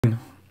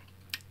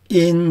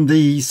In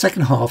the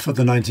second half of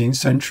the 19th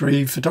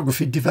century,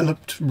 photography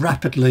developed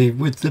rapidly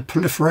with the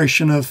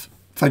proliferation of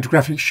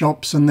photographic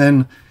shops, and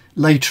then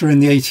later in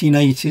the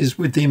 1880s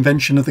with the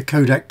invention of the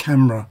Kodak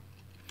camera.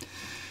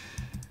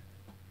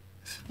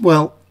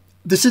 Well,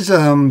 this is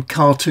a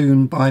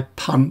cartoon by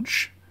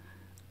Punch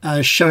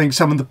showing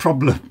some of the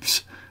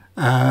problems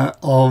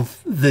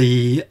of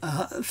the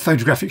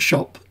photographic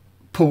shop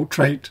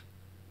portrait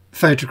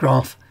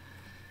photograph.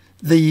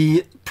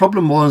 The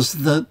problem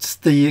was that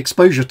the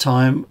exposure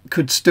time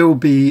could still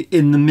be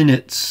in the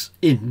minutes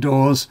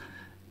indoors.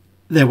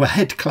 There were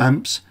head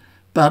clamps,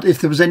 but if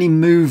there was any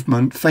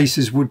movement,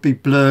 faces would be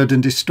blurred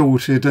and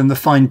distorted and the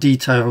fine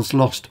details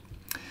lost.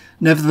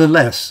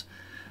 Nevertheless,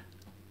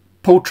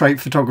 portrait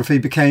photography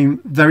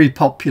became very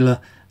popular,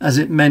 as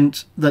it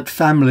meant that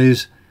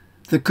families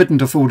that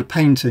couldn't afford a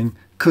painting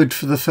could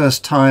for the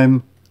first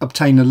time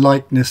obtain a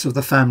likeness of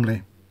the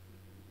family.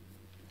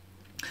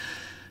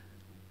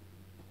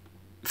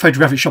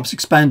 Photographic shops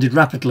expanded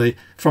rapidly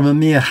from a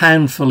mere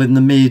handful in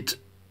the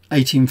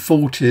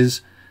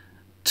mid-1840s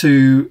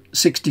to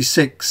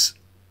 66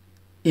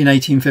 in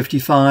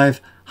 1855,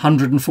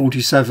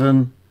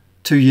 147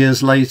 2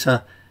 years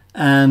later,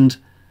 and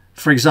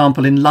for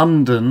example in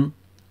London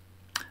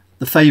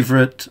the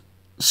favourite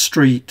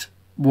street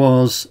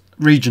was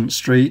Regent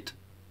Street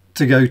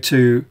to go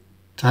to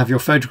have your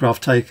photograph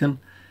taken,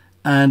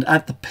 and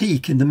at the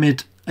peak in the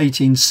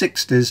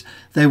mid-1860s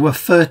there were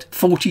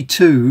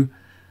 42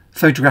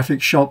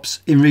 photographic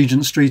shops in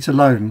Regent Street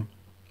alone.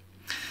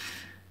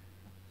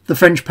 The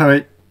French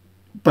poet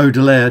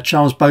Baudelaire,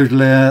 Charles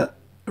Baudelaire,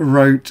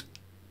 wrote,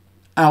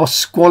 "Our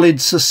squalid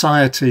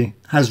society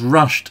has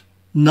rushed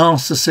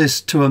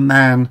Narcissus to a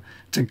man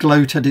to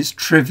gloat at its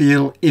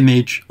trivial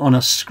image on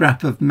a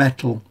scrap of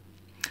metal."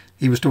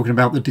 He was talking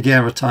about the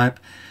daguerreotype.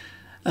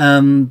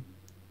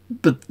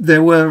 But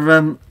there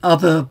were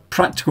other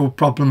practical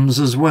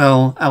problems as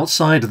well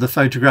outside of the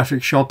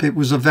photographic shop. It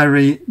was a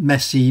very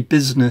messy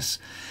business.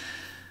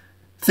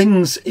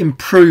 Things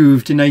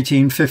improved in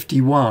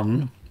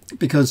 1851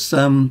 because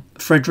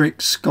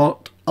Frederick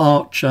Scott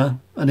Archer,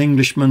 an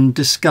Englishman,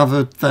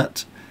 discovered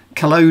that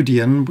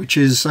collodion, which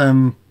is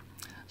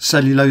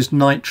cellulose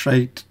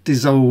nitrate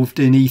dissolved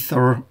in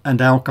ether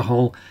and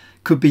alcohol,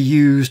 could be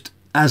used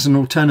as an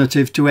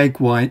alternative to egg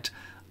white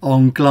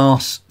on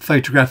glass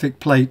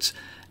photographic plates.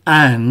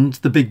 And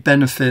the big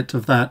benefit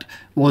of that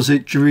was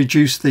it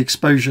reduced the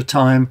exposure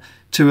time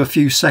to a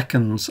few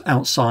seconds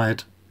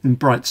outside in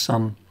bright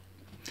sun.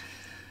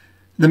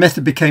 The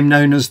method became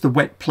known as the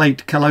wet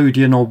plate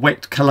collodion or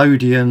wet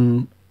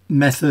collodion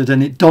method,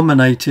 and it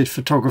dominated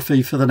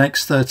photography for the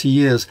next 30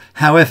 years.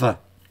 However,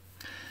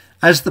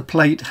 as the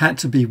plate had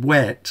to be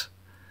wet,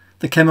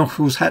 the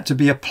chemicals had to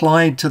be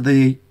applied to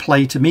the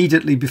plate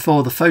immediately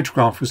before the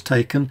photograph was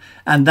taken,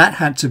 and that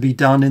had to be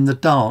done in the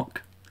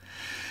dark.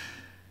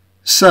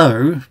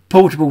 So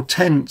portable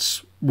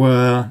tents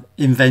were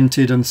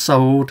invented and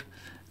sold,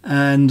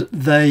 and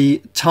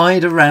they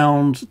tied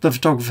around the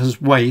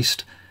photographer's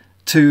waist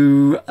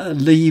to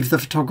leave the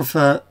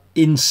photographer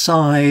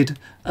inside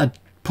a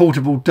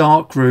portable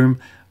darkroom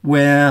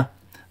where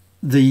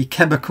the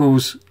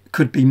chemicals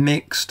could be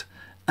mixed,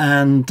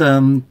 and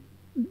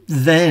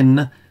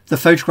then the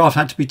photograph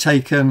had to be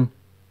taken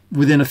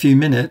within a few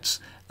minutes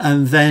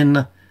and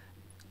then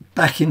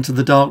back into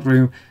the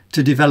darkroom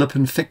to develop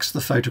and fix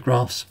the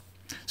photographs.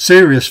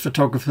 Serious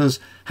photographers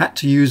had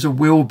to use a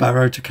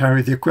wheelbarrow to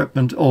carry the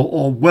equipment,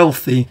 or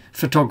wealthy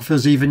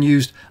photographers even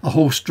used a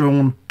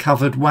horse-drawn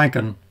covered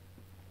wagon.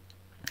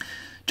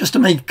 Just to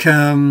make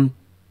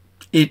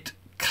it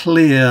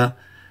clear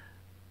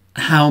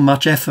how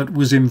much effort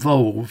was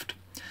involved,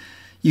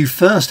 you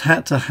first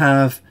had to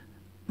have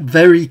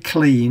very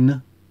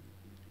clean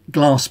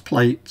glass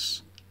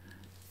plates.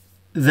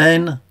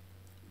 Then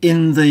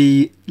in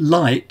the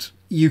light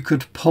you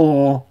could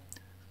pour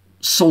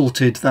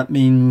salted, that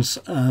means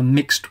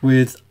mixed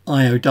with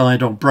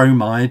iodide or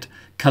bromide,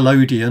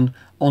 collodion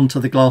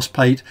onto the glass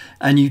plate,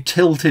 and you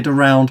tilt it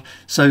around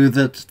so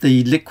that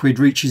the liquid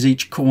reaches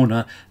each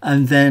corner,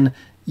 and then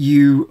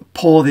you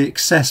pour the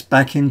excess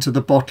back into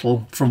the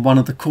bottle from one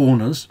of the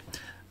corners.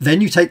 Then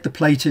you take the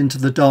plate into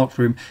the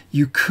darkroom.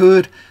 You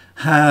could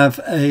have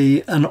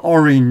an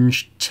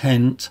orange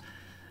tint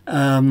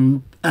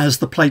as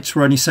the plates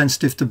were only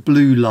sensitive to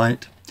blue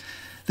light.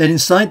 Then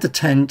inside the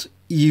tent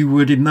you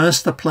would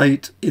immerse the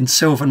plate in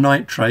silver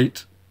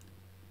nitrate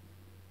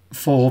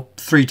for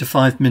 3 to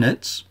 5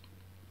 minutes,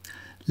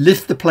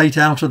 lift the plate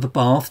out of the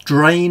bath,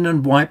 drain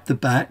and wipe the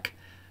back,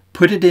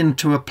 put it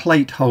into a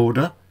plate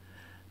holder,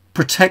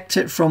 protect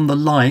it from the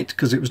light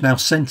because it was now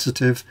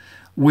sensitive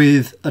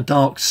with a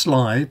dark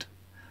slide,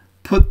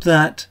 put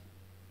that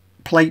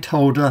plate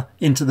holder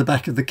into the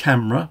back of the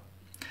camera.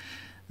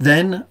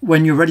 Then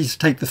when you're ready to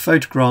take the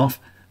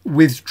photograph,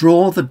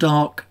 withdraw the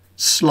dark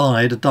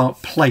slide, a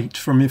dark plate,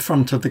 from in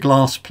front of the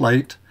glass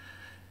plate,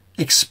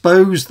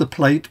 expose the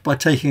plate by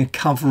taking a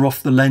cover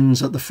off the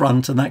lens at the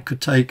front, and that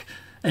could take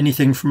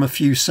anything from a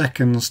few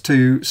seconds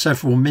to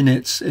several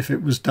minutes if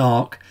it was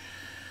dark.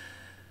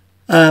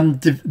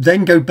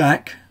 Then go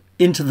back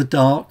into the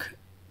dark,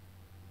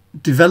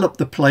 develop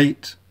the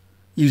plate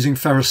using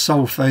ferrous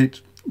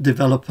sulfate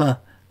developer,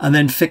 and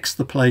then fix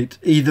the plate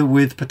either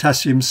with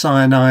potassium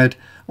cyanide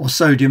or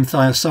sodium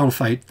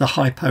thiosulfate, the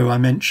hypo I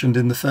mentioned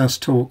in the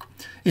first talk.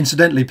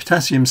 Incidentally,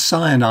 potassium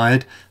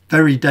cyanide,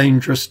 very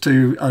dangerous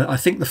to, I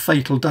think the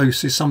fatal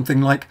dose is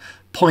something like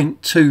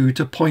 0.2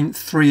 to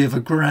 0.3 of a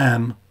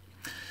gram.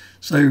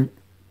 So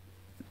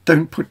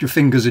don't put your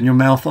fingers in your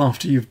mouth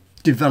after you've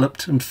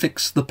developed and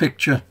fixed the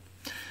picture.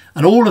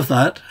 And all of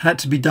that had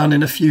to be done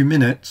in a few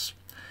minutes.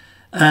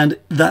 And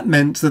that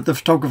meant that the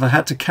photographer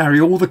had to carry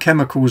all the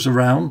chemicals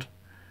around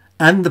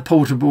and the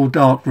portable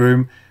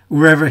darkroom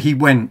wherever he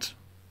went.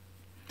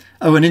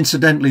 Oh, and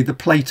incidentally, the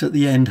plate at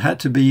the end had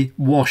to be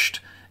washed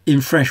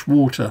in fresh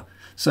water.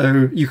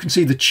 So you can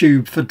see the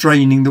tube for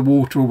draining the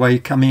water away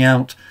coming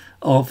out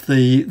of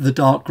the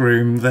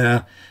darkroom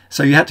there.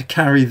 So you had to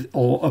carry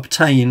or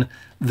obtain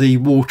the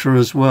water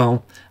as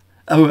well.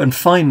 Oh, and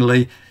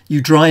finally,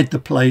 you dried the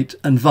plate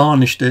and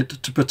varnished it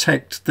to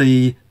protect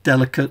the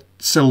delicate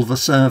silver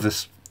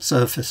surface.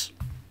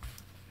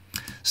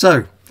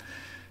 So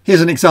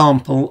here's an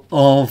example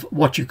of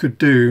what you could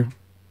do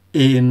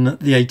in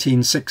the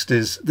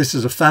 1860s. This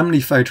is a family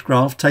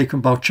photograph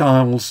taken by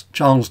Charles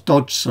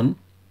Dodgson,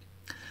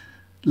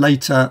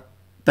 later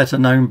better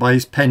known by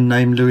his pen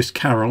name Lewis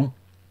Carroll.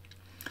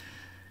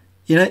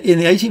 You know, in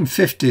the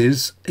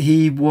 1850s,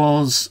 he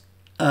was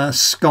a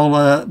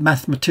scholar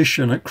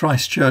mathematician at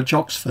Christ Church,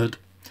 Oxford.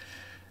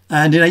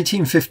 And in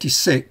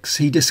 1856,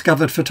 he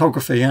discovered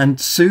photography and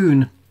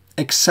soon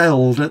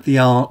excelled at the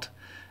art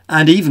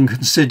and even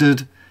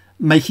considered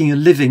making a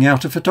living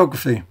out of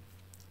photography.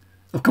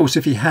 Of course,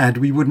 if he had,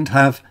 we wouldn't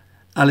have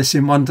Alice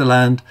in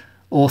Wonderland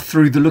or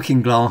Through the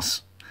Looking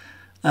Glass,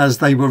 as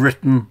they were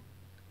written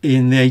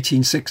in the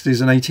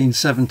 1860s and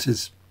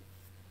 1870s.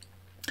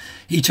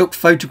 He took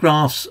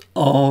photographs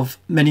of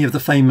many of the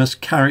famous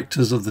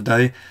characters of the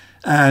day,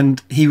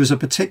 and he was a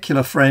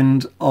particular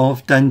friend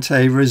of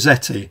Dante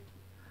Rossetti,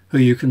 who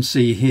you can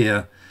see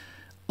here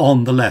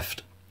on the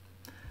left,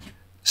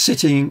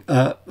 sitting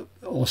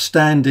or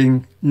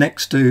standing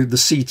next to the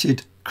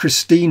seated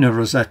Christina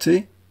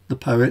Rossetti, the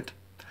poet,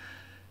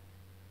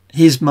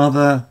 his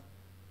mother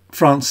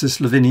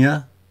Frances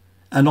Lavinia,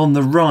 and on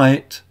the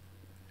right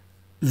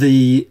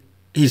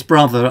his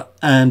brother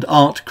and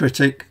art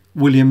critic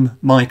William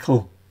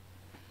Michael.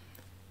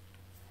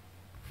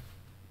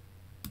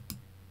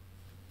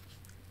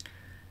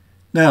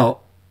 Now,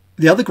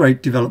 the other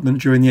great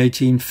development during the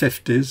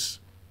 1850s,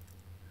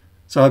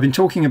 so I've been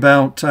talking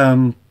about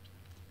the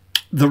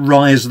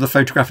rise of the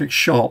photographic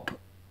shop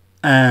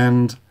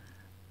and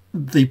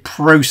the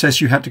process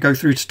you had to go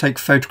through to take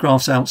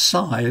photographs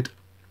outside.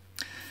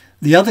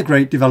 The other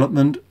great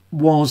development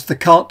was the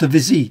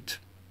carte-de-visite,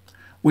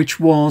 which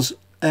was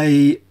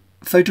a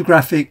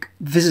photographic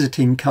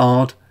visiting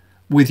card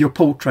with your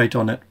portrait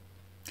on it.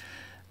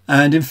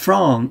 And in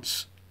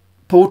France,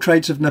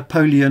 portraits of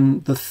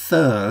Napoleon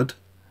III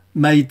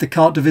made the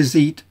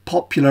carte-de-visite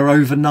popular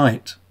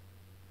overnight.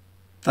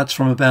 That's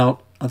from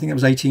about, I think it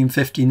was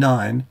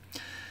 1859.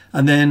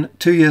 And then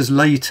 2 years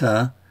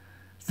later,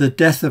 the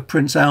death of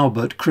Prince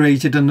Albert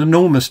created an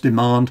enormous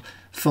demand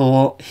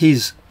for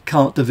his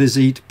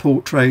carte-de-visite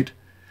portrait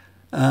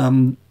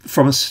from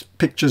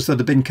pictures that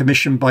had been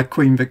commissioned by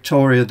Queen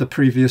Victoria the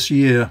previous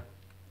year,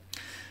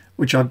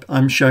 which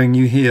I'm showing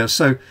you here.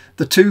 So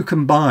the two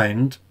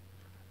combined,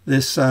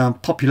 this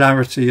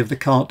popularity of the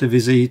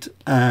carte-de-visite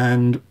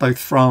and both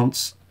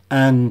France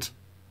and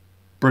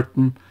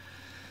Britain,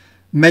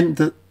 meant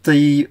that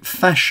the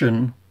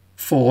fashion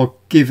for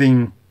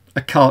giving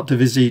a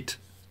carte-de-visite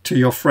to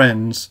your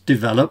friends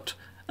developed,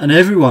 and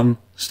everyone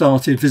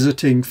started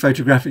visiting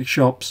photographic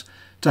shops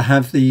to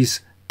have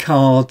these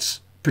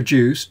cards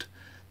produced.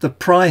 The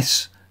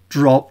price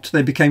dropped,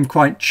 they became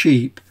quite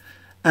cheap,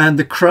 and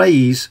the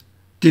craze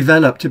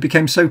developed. It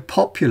became so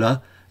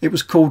popular, it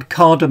was called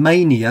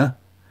cardomania,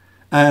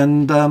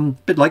 and a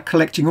bit like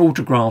collecting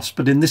autographs,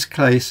 but in this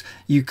case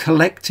you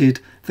collected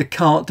the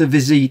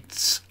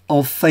carte-de-visites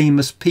of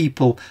famous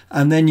people,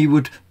 and then you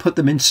would put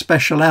them in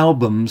special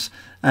albums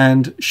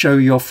and show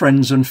your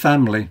friends and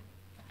family.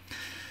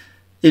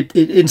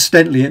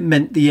 Incidentally, it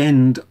meant the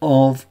end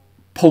of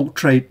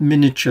portrait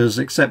miniatures,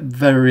 except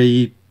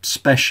very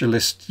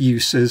specialist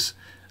uses,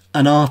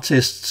 and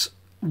artists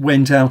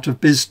went out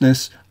of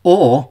business,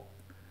 or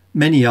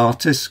many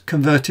artists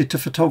converted to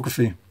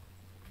photography.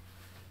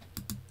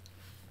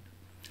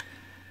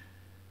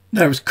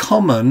 Now, it was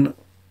common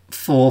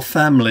for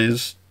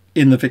families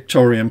in the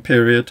Victorian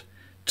period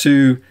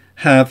to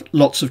have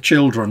lots of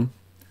children,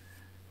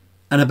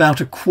 and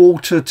about a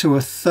quarter to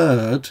a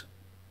third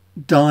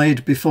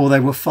died before they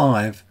were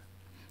 5.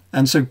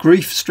 And so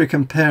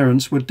grief-stricken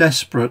parents were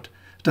desperate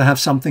to have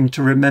something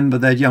to remember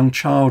their young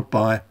child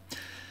by.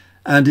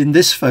 And in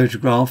this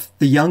photograph,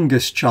 the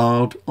youngest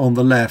child on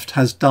the left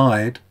has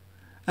died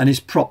and is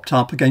propped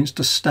up against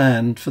a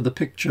stand for the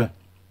picture.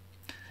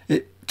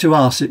 To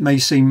us, it may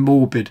seem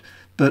morbid,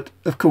 but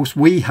of course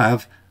we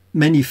have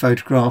many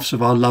photographs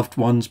of our loved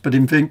ones. But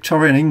in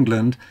Victorian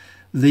England,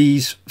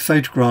 these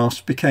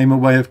photographs became a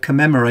way of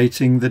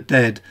commemorating the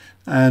dead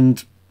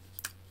and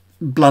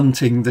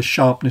blunting the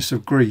sharpness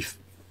of grief.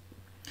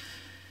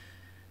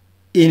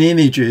 In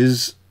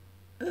images,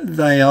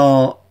 they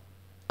are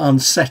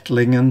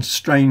unsettling and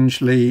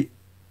strangely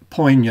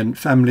poignant.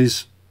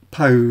 Families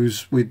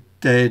pose with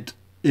dead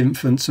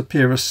infants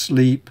appear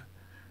asleep.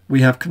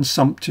 We have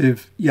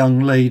consumptive young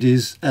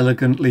ladies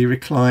elegantly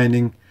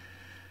reclining.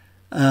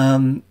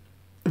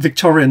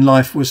 Victorian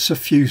life was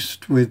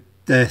suffused with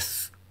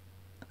death.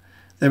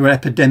 There were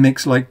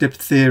epidemics like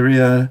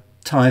diphtheria,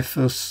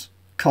 typhus,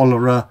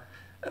 cholera,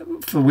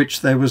 for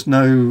which there was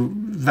no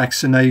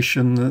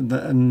vaccination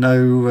and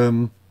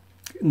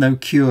no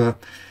cure.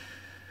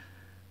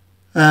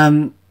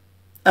 And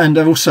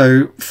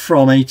also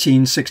from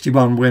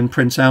 1861, when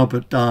Prince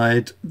Albert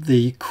died,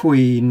 the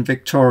Queen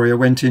Victoria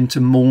went into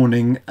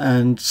mourning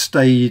and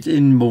stayed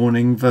in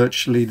mourning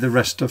virtually the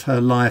rest of her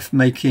life,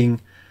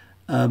 making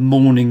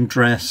mourning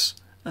dress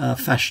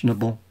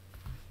fashionable.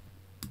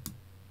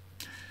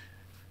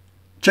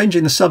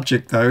 Changing the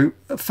subject though,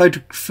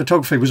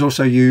 photography was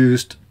also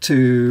used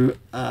to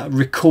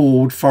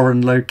record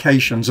foreign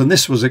locations, and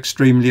this was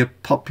extremely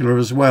popular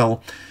as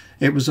well.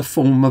 It was a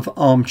form of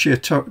armchair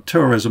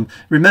tourism.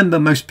 Remember,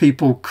 most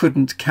people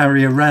couldn't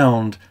carry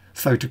around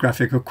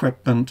photographic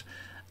equipment.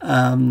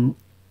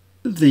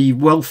 The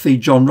wealthy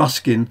John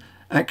Ruskin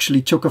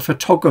actually took a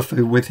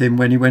photographer with him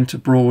when he went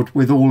abroad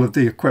with all of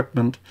the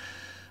equipment.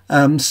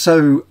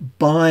 So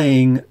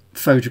buying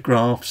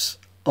photographs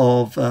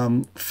of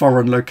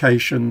foreign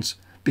locations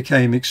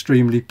became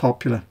extremely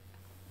popular.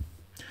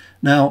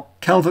 Now,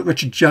 Calvert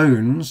Richard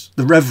Jones,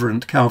 the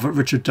Reverend Calvert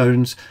Richard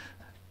Jones,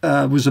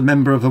 was a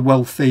member of a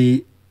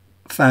wealthy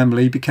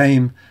family,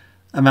 became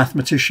a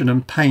mathematician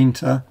and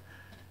painter,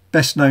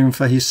 best known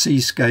for his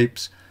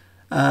seascapes,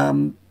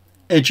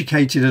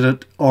 educated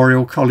at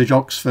Oriel College,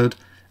 Oxford,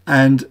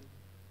 and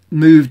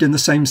moved in the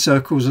same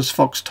circles as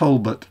Fox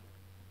Talbot.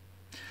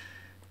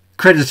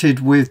 Credited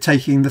with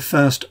taking the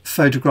first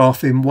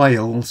photograph in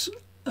Wales.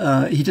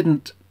 He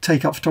didn't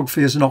take up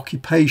photography as an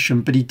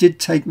occupation, but he did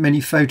take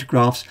many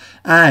photographs,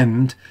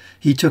 and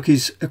he took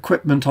his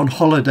equipment on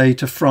holiday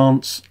to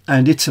France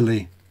and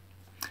Italy.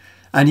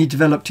 And he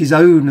developed his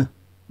own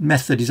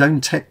method, his own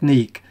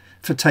technique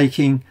for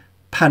taking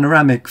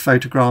panoramic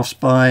photographs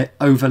by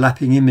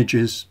overlapping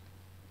images.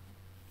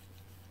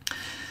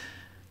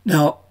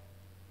 Now,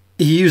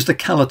 he used the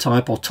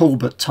calotype or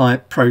Talbot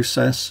type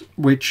process,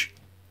 which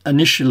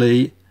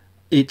initially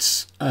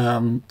its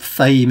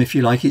fame, if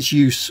you like, its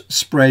use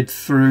spread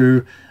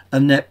through a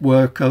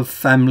network of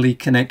family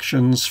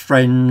connections,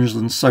 friends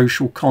and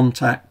social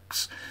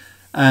contacts.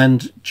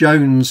 And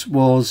Jones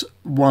was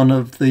one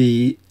of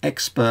the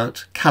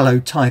expert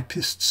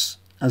calotypists,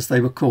 as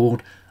they were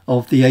called,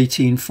 of the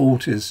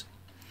 1840s.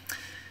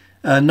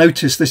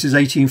 Notice this is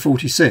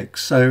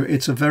 1846, so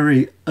it's a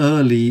very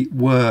early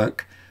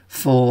work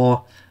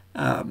for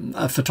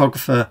a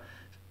photographer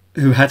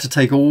who had to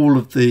take all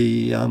of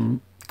the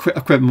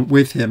equipment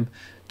with him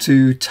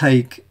to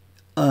take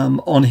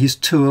on his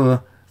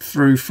tour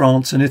through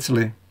France and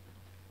Italy.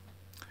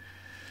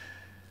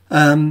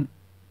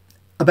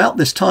 About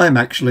this time,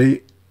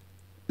 actually,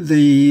 in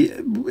the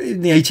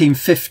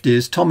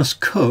 1850s, Thomas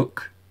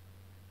Cook,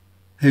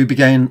 who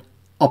began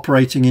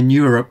operating in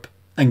Europe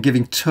and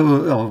giving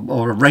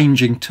or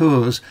arranging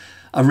tours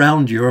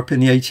around Europe in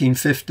the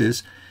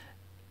 1850s,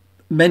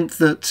 meant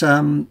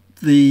that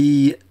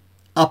the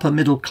upper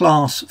middle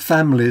class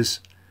families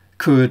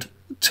could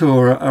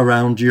tour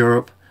around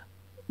Europe.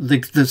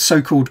 The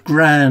so-called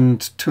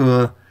grand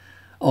tour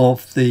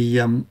of the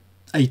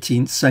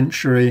 18th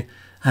century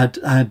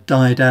had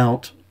died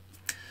out.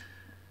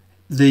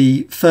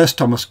 The first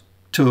Thomas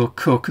tour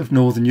Cook of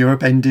Northern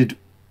Europe ended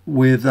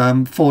with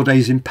 4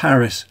 days in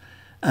Paris,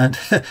 and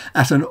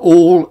at an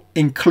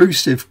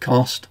all-inclusive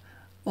cost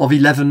of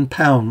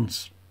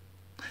 £11.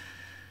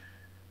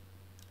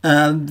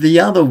 The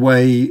other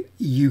way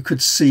you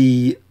could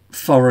see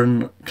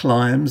foreign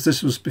climes,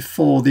 this was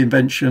before the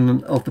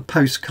invention of the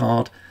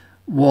postcard,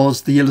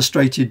 was the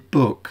illustrated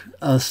book,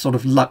 a sort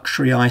of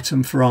luxury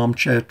item for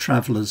armchair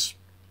travellers.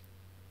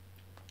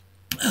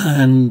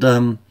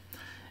 And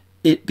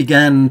it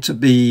began to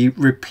be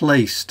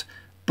replaced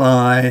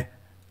by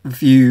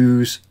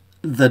views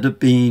that had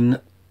been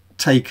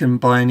taken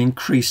by an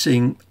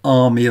increasing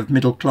army of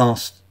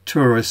middle-class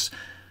tourists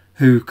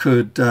who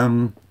could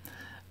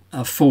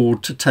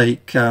afford to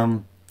take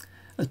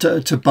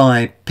to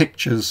buy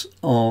pictures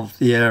of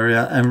the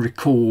area and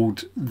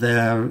record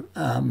their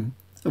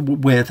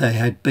where they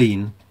had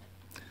been.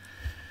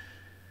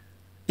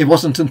 It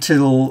wasn't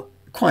until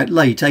quite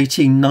late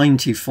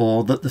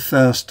 1894 that the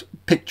first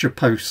picture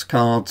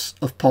postcards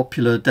of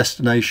popular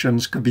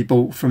destinations could be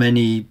bought from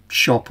any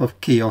shop or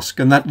kiosk,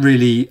 and that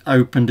really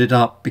opened it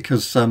up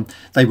because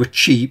they were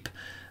cheap.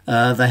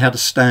 They had a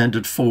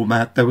standard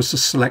format, there was a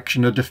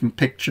selection of different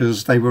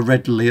pictures, they were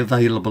readily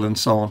available and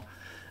so on.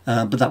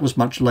 But that was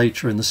much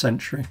later in the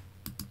century.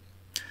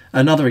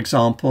 Another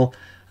example,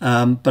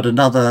 But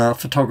another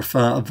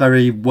photographer, a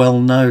very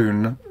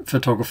well-known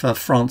photographer,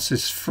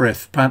 Francis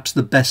Frith, perhaps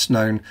the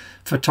best-known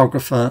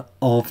photographer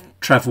of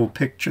travel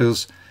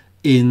pictures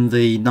in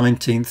the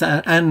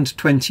 19th and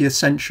 20th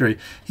century.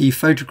 He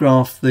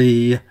photographed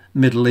the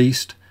Middle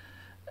East,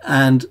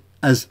 and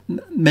as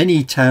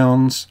many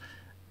towns,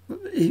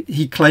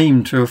 he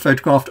claimed to have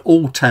photographed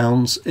all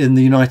towns in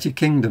the United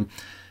Kingdom.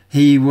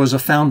 He was a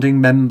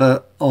founding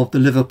member of the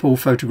Liverpool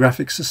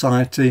Photographic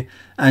Society,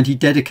 and he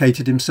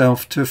dedicated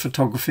himself to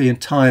photography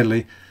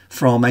entirely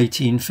from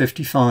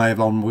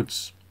 1855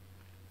 onwards.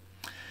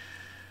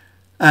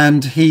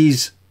 And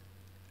his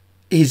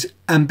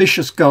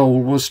ambitious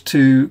goal was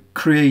to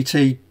create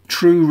a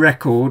true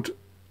record,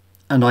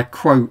 and I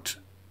quote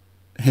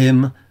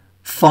him,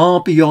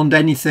 "far beyond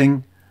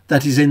anything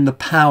that is in the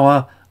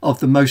power of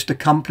the most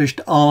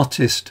accomplished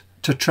artist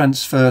to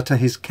transfer to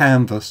his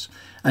canvas."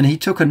 And he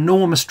took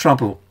enormous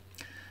trouble.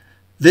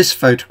 This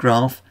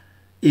photograph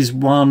is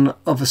one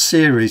of a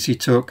series he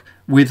took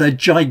with a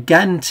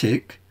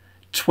gigantic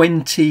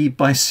 20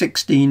 by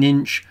 16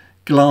 inch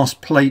glass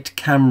plate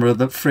camera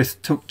that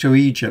Frith took to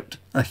Egypt.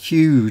 A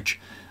huge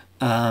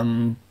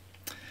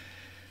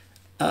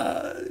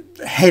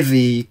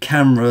heavy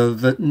camera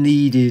that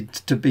needed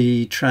to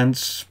be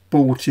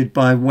transported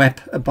by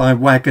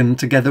wagon,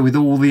 together with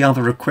all the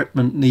other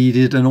equipment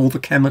needed and all the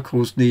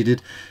chemicals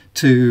needed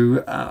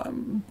to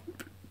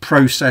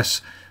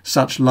process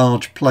such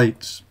large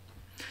plates.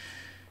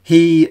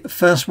 He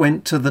first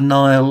went to the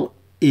Nile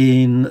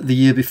in the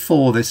year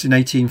before this, in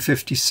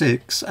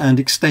 1856, and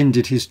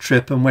extended his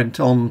trip and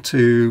went on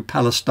to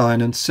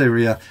Palestine and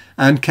Syria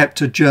and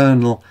kept a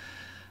journal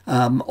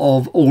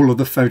of all of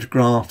the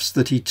photographs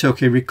that he took.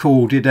 He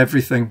recorded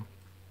everything.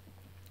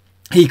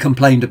 He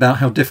complained about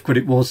how difficult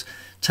it was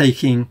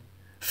taking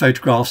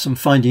photographs and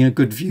finding a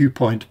good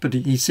viewpoint, but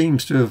he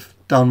seems to have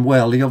done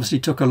well. He obviously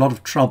took a lot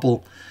of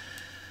trouble.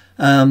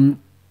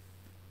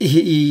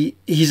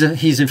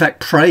 He's in fact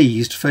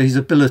praised for his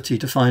ability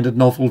to find a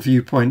novel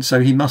viewpoint,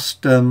 so he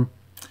must have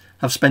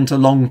spent a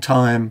long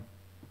time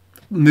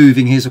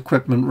moving his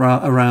equipment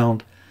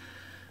around.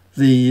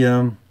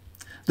 The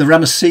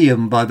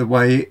Ramesseum, by the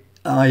way,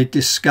 I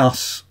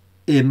discuss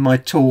in my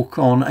talk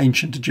on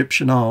ancient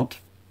Egyptian art.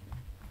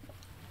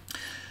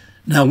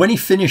 Now, when he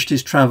finished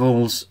his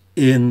travels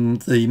in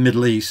the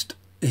Middle East,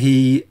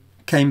 he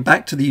came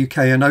back to the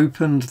UK and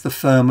opened the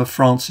firm of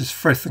Francis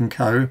Frith &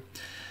 Co.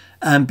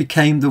 and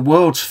became the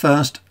world's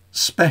first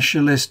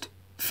specialist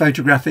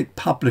photographic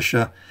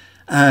publisher.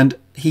 And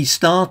he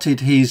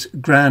started his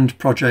grand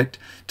project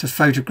to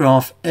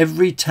photograph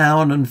every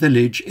town and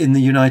village in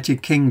the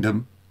United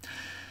Kingdom.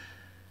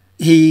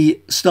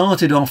 He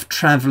started off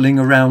travelling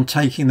around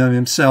taking them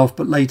himself,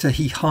 but later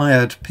he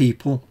hired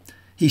people.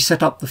 He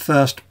set up the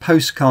first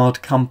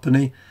postcard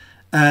company,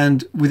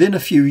 and within a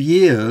few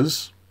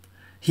years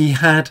he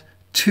had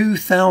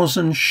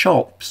 2,000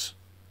 shops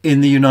in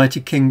the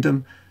United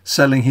Kingdom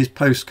selling his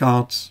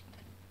postcards,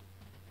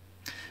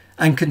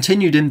 and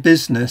continued in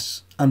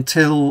business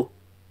until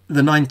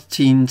the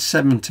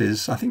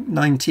 1970s, I think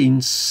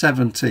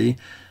 1970,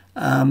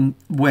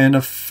 when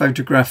a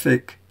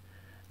photographic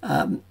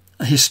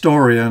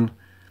historian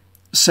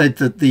said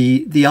that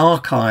the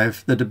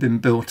archive that had been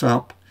built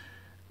up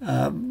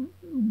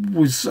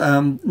was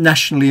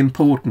nationally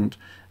important,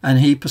 and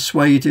he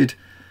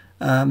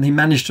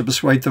managed to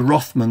persuade the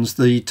Rothmans,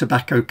 the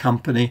tobacco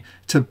company,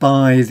 to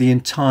buy the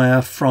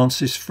entire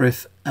Francis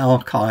Frith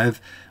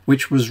archive,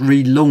 which was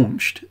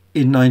relaunched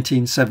in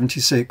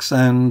 1976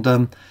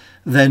 and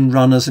then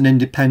run as an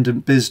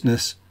independent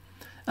business,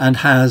 and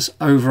has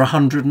over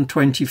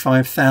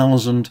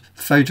 125,000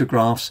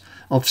 photographs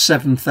of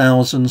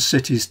 7,000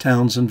 cities,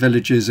 towns and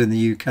villages in the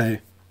UK.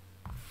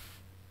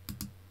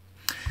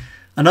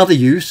 Another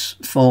use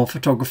for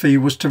photography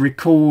was to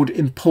record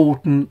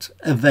important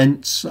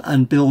events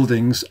and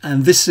buildings,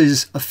 and this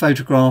is a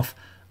photograph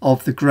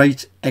of the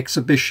Great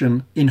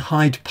Exhibition in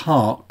Hyde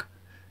Park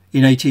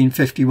in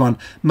 1851.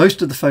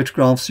 Most of the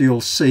photographs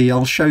you'll see,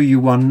 I'll show you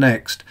one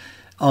next,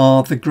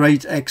 are the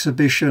Great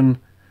Exhibition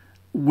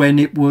when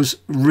it was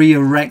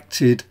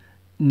re-erected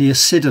near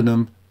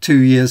Sydenham 2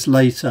 years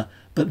later,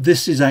 but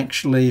this is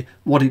actually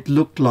what it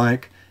looked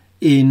like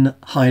in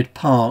Hyde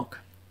Park.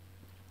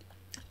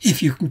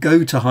 If you can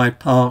go to Hyde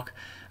Park,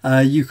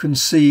 you can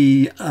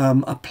see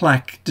a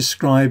plaque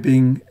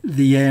describing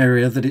the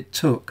area that it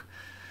took.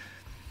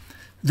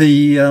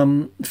 The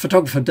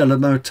photographer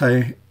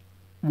Delamotte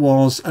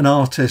was an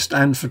artist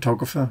and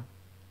photographer,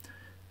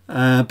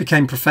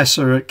 became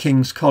professor at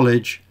King's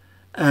College,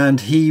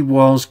 and he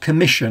was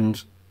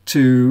commissioned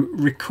to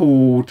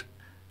record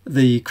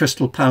the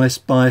Crystal Palace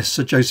by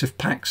Sir Joseph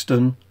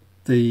Paxton,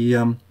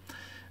 the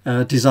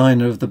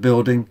designer of the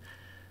building,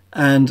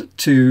 and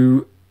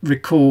to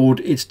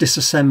record its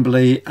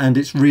disassembly and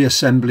its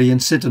reassembly in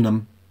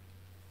Sydenham.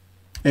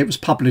 It was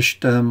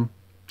published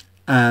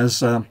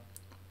as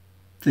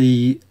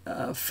the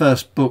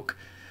first book,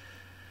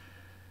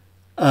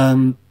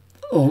 or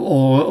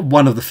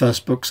one of the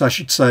first books, I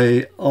should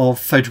say, of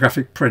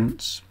photographic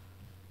prints.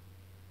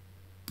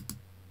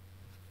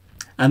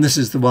 And this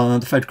is the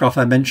photograph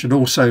I mentioned,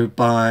 also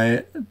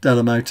by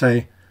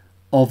Delamotte,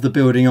 of the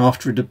building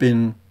after it had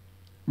been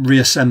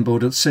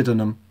reassembled at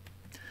Sydenham.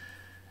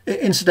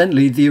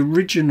 Incidentally, the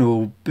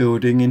original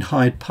building in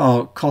Hyde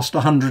Park cost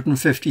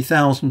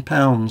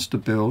 £150,000 to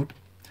build.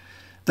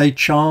 They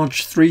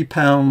charged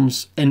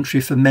 £3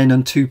 entry for men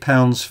and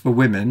 £2 for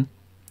women,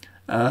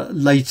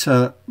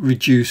 later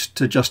reduced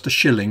to just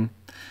 £1.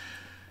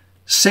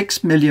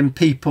 6 million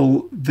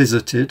people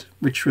visited,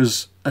 which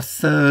was a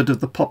third of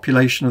the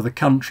population of the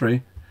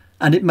country,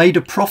 and it made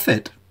a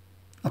profit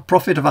of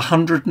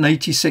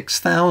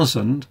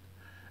 186,000,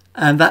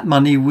 and that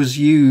money was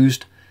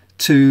used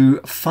to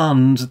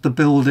fund the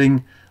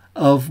building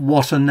of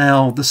what are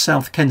now the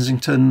South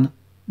Kensington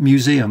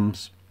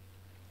museums.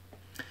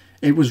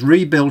 It was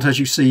rebuilt, as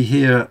you see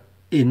here,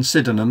 in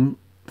Sydenham,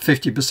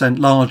 50%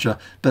 larger,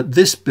 but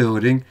this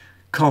building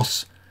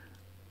costs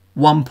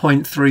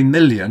 1.3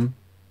 million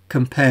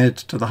compared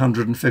to the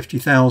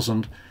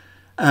 150,000,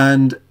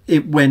 and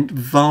it went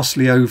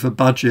vastly over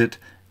budget,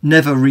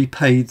 never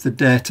repaid the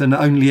debt, and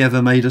only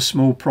ever made a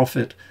small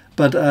profit.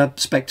 But a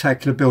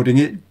spectacular building.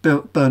 It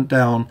burnt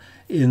down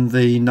in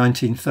the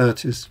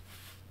 1930s.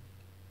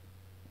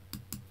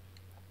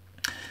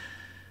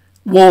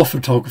 War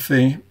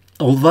photography.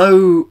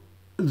 Although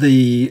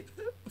the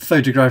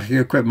photographic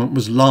equipment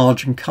was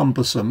large and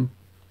cumbersome,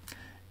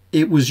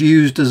 it was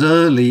used as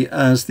early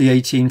as the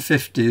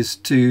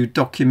 1850s to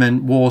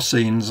document war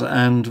scenes,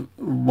 and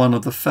one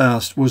of the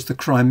first was the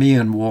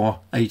Crimean War,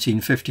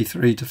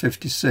 1853 to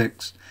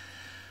 56.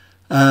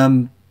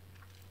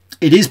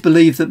 It is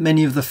believed that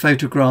many of the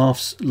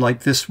photographs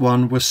like this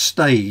one were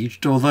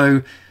staged,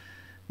 although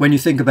when you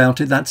think about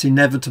it, that's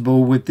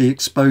inevitable with the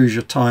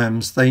exposure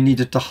times. They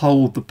needed to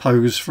hold the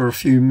pose for a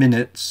few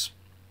minutes.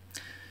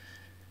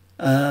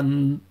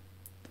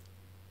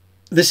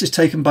 This is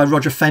taken by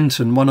Roger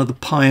Fenton, one of the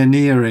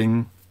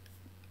pioneering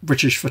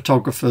British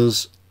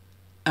photographers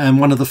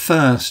and one of the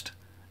first,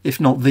 if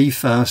not the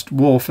first,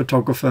 war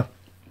photographer.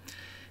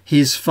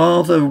 His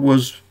father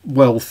was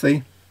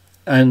wealthy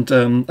and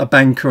a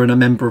banker and a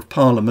member of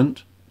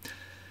Parliament.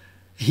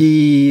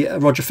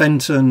 Roger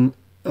Fenton,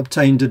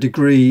 obtained a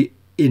degree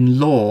in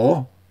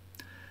law,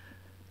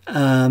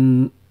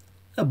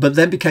 but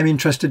then became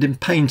interested in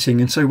painting,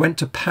 and so went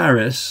to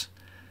Paris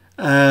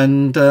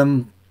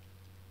and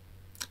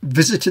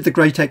visited the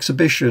Great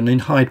Exhibition in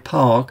Hyde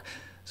Park,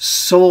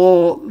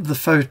 saw the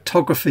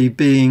photography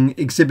being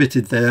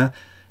exhibited there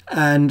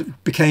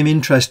and became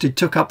interested,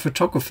 took up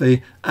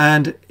photography,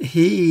 and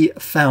he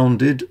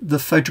founded the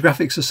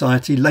Photographic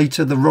Society,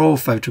 later the Royal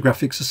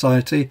Photographic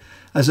Society,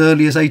 as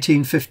early as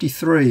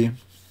 1853.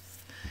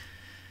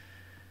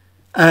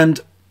 And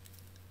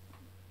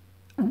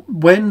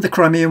when the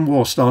Crimean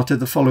War started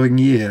the following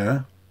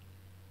year,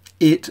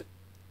 it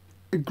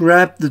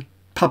grabbed the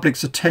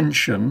public's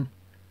attention,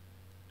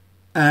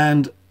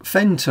 and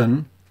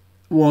Fenton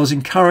was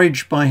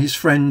encouraged by his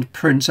friend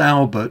Prince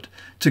Albert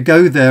to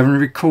go there and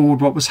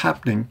record what was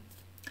happening.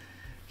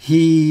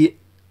 He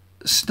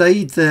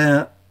stayed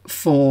there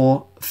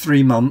for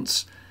 3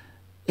 months.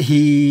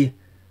 He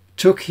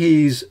took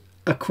his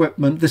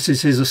equipment, this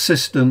is his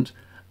assistant,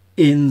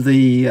 in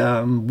the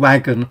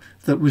wagon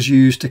that was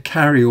used to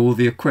carry all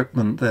the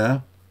equipment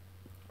there.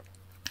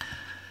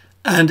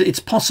 And it's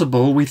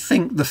possible, we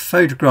think the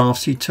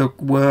photographs he took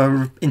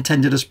were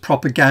intended as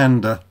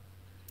propaganda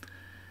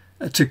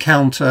to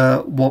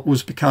counter what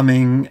was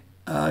becoming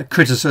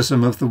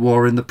criticism of the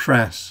war in the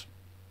press.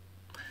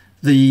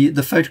 The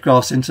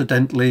photographs,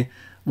 incidentally,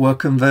 were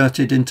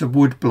converted into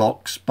wood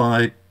blocks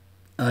by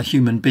a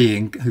human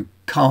being who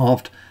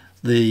carved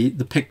the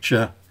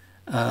picture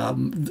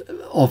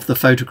of the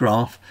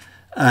photograph,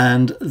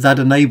 and that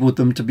enabled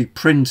them to be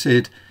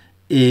printed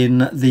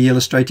in the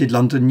Illustrated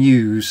London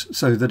News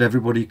so that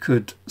everybody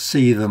could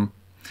see them.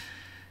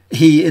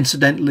 He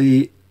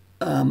incidentally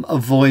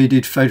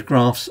avoided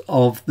photographs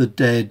of the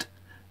dead,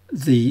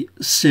 the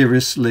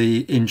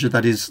seriously injured,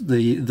 that is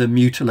the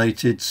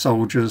mutilated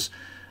soldiers,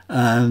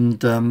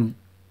 and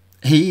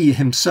he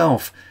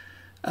himself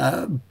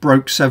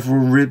broke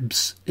several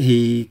ribs.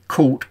 He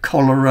caught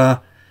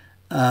cholera,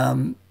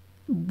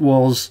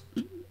 was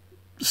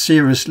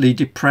seriously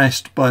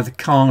depressed by the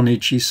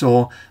carnage he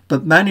saw,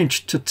 but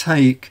managed to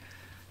take,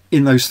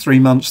 in those 3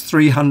 months,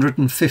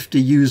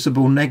 350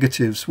 usable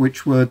negatives,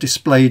 which were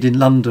displayed in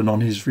London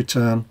on his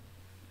return.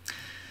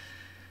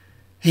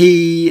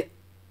 He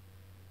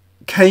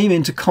came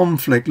into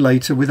conflict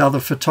later with other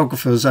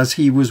photographers as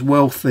he was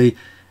wealthy,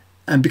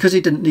 and because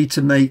he didn't need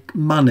to make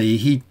money,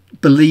 he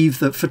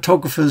believed that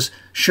photographers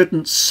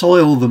shouldn't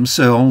soil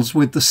themselves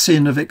with the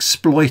sin of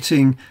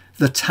exploiting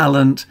the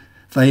talent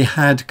they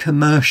had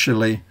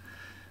commercially.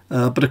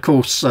 But of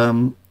course,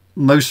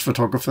 most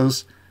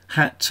photographers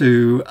had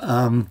to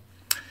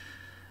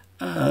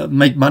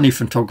make money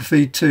from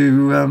photography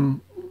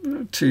to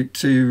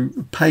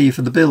pay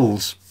for the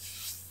bills.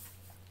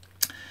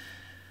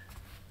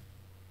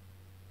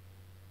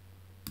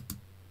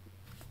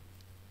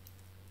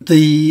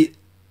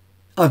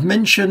 I've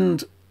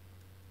mentioned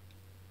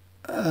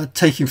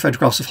taking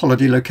photographs of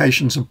holiday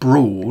locations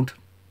abroad.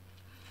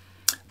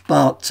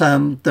 But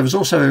there was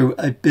also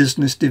a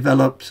business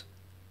developed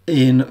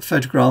in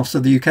photographs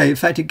of the UK. In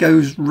fact, it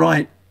goes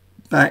right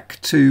back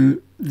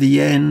to the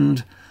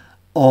end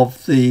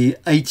of the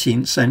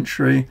 18th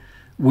century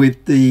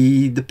with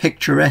the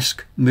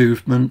picturesque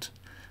movement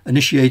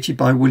initiated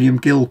by William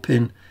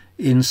Gilpin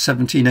in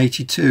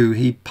 1782.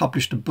 He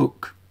published a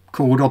book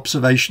called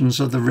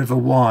Observations of the River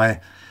Wye,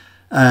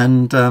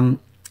 and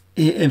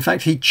in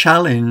fact he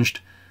challenged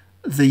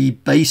the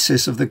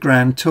basis of the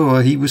Grand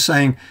Tour. He was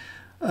saying,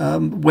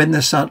 when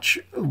there's such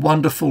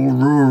wonderful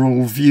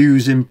rural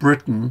views in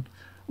Britain,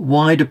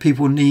 why do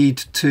people need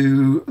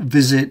to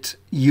visit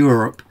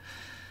Europe?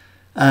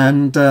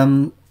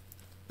 And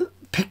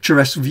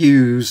picturesque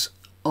views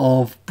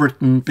of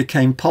Britain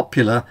became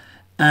popular,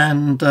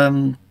 and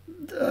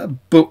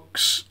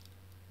books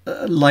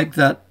like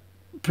that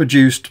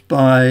produced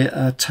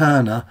by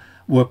Turner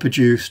were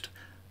produced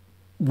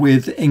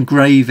with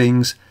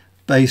engravings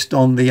based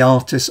on the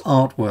artist's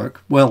artwork.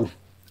 Well,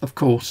 of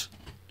course,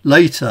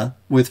 later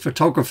with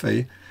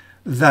photography,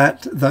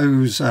 that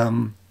those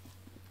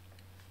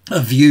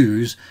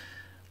views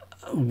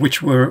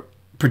which were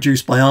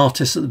produced by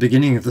artists at the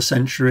beginning of the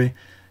century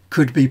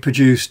could be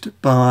produced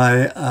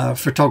by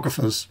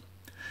photographers.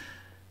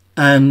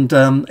 And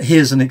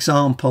here's an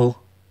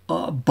example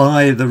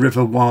by the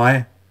River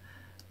Wye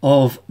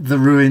of the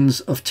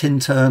ruins of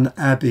Tintern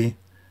Abbey.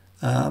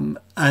 And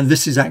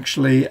this is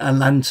actually a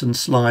lantern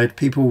slide.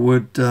 People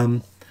would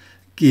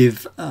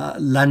give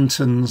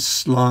lantern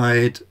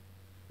slide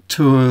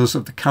tours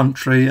of the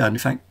country, and in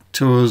fact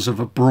tours of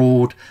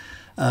abroad,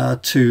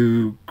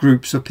 to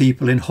groups of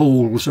people in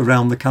halls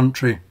around the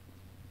country.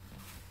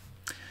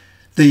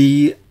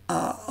 The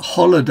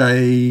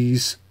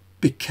holidays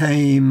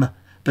became,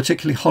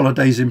 particularly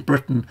holidays in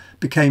Britain,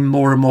 became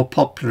more and more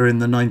popular in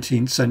the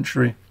 19th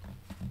century.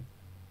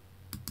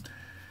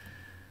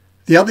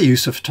 The other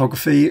use of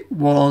photography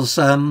was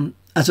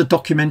as a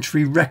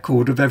documentary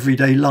record of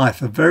everyday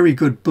life. A very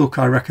good book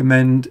I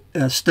recommend,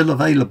 still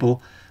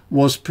available,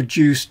 was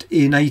produced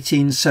in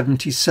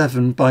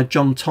 1877 by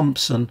John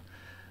Thompson,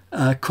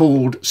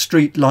 called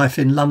Street Life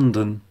in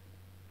London.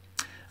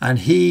 And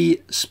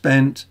he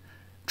spent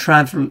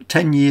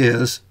 10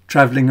 years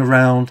travelling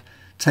around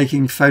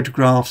taking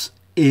photographs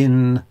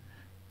in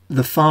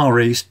the Far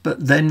East,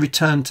 but then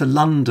returned to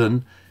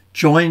London,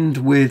 joined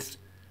with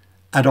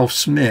Adolf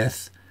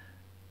Smith,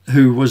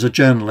 who was a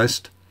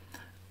journalist,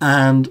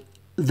 and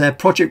their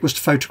project was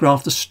to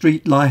photograph the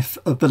street life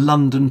of the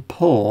London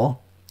poor.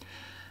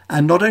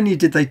 And not only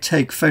did they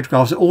take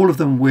photographs, all of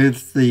them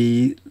with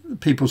the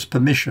people's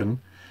permission,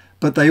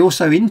 but they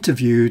also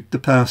interviewed the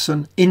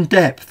person in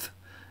depth.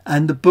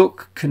 And the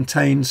book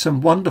contains some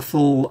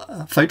wonderful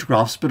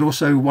photographs, but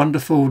also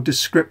wonderful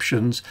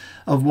descriptions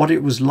of what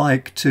it was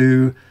like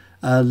to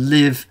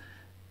live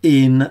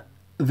in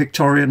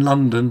Victorian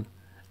London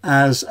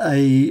as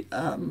a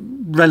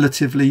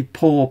relatively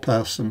poor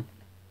person,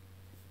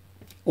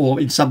 or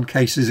in some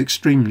cases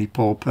extremely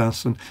poor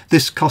person.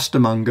 This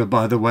costermonger,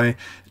 by the way,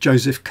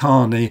 Joseph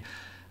Carney,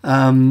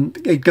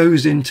 it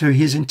goes into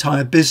his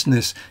entire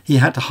business. He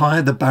had to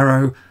hire the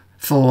barrow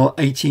for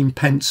 18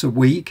 pence a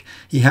week.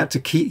 He had to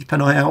keep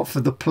an eye out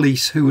for the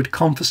police who would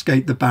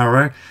confiscate the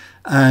barrow,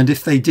 and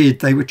if they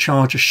did, they would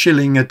charge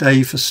 £1 a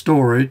day for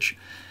storage,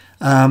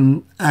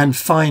 and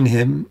fine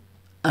him.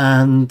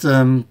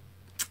 And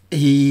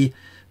he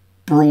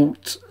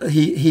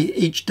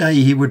each day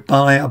he would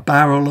buy a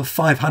barrel of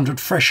 500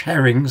 fresh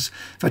herrings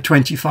for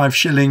 25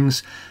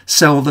 shillings,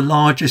 sell the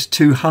largest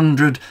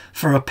 200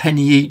 for a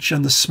penny each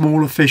and the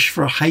smaller fish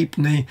for a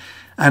halfpenny,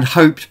 and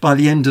hoped by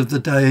the end of the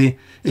day,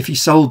 if he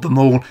sold them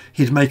all,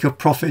 he'd make a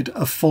profit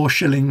of 4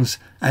 shillings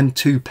and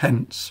 2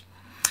 pence.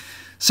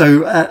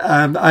 So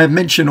I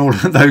mention all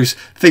of those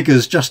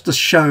figures just to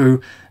show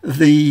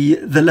the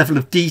level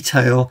of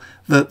detail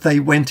that they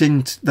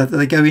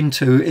go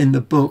into in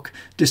the book,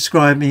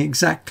 describing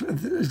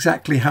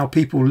exactly how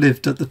people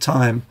lived at the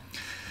time,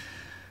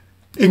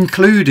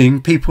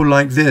 including people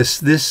like this.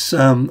 This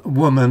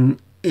woman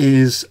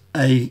was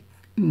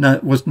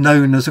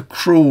known as a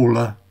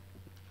crawler.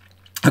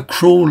 A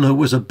crawler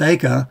was a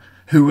beggar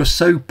who was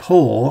so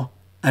poor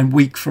and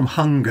weak from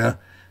hunger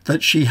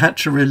that she had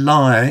to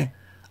rely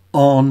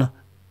on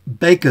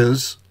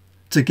beggars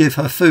to give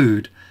her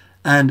food,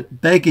 and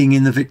begging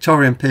in the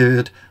Victorian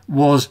period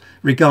was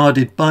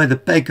regarded by the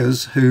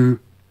beggars who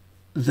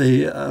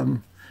they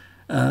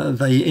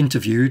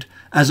interviewed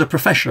as a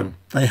profession.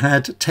 They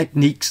had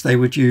techniques they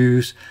would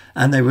use,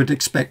 and they would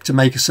expect to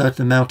make a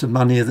certain amount of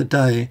money a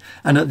day,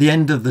 and at the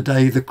end of the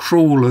day the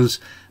crawlers,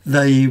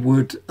 they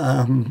would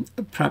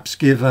perhaps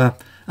give a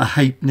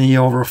halfpenny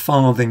or a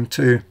farthing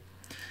to.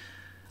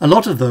 A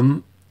lot of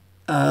them,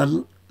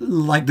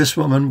 like this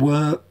woman,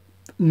 were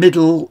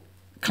middle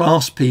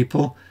class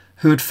people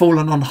who had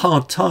fallen on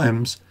hard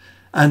times,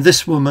 and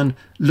this woman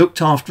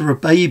looked after a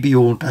baby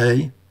all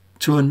day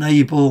to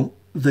enable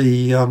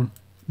the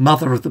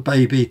mother of the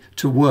baby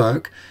to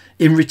work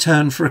in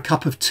return for a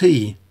cup of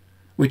tea,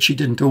 which she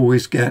didn't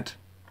always get.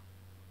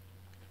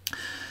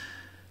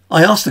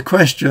 I asked the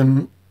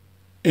question,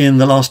 in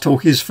the last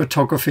talk is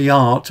photography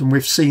art, and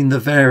we've seen the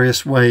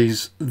various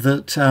ways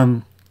that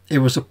it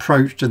was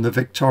approached in the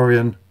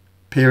Victorian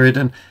period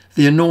and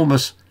the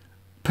enormous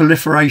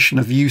proliferation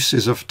of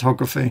uses of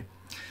photography.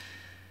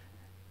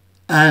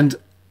 And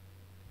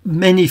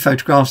many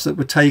photographs that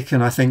were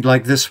taken, I think,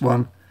 like this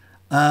one,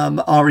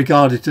 are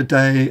regarded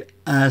today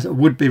as,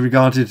 would be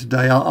regarded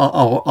today,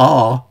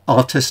 are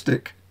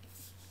artistic.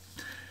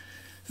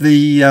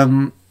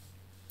 The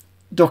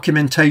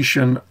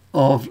documentation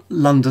of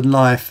London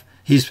life,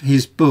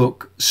 his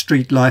book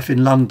Street Life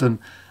in London,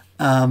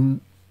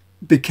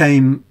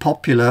 became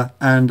popular,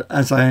 and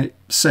as I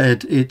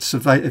said, in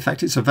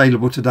fact it's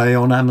available today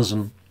on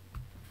Amazon.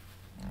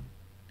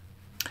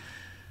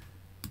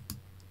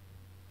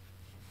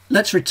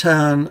 Let's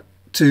return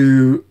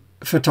to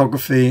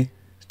photography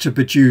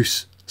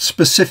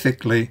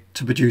specifically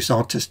to produce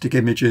artistic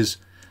images.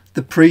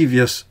 The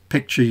previous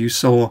picture you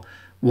saw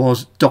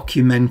was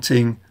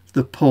documenting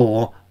the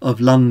poor of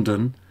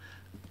London,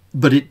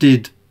 but it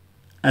did,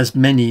 as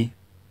many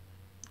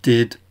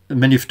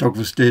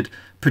photographers did,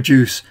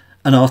 produce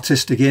an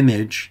artistic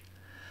image.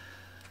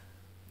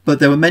 But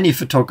there were many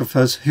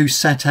photographers who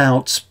set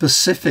out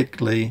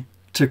specifically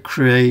to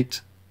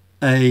create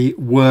a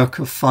work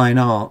of fine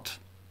art.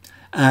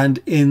 And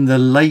in the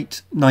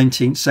late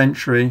 19th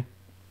century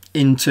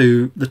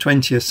into the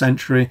 20th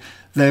century,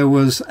 there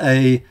was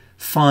a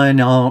fine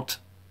art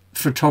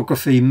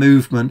photography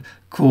movement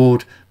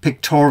called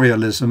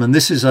Pictorialism, and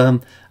this is a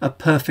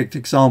perfect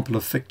example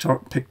of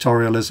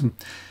Pictorialism.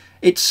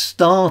 It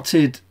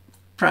started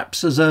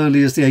perhaps as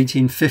early as the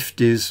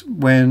 1850s,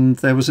 when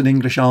there was an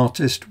English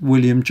artist,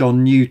 William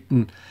John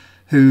Newton,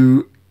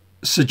 who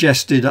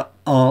suggested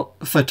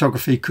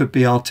photography could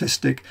be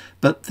artistic,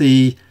 but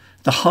the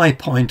high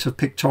point of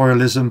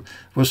pictorialism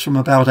was from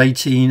about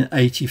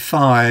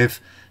 1885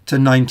 to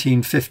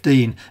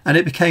 1915, and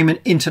it became an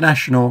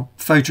international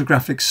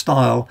photographic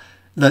style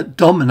that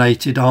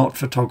dominated art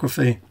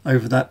photography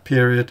over that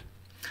period.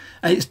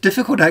 And it's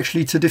difficult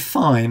actually to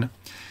define.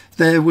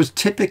 There was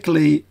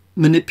typically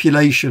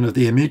manipulation of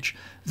the image.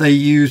 They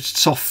used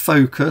soft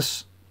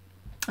focus,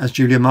 as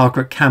Julia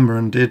Margaret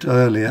Cameron did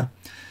earlier.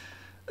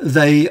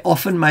 They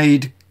often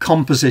made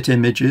composite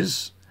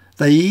images.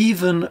 They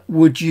even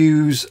would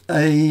use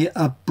a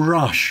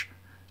brush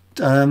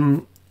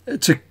to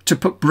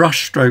put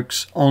brush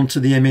strokes onto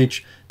the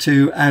image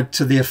to add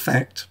to the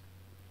effect.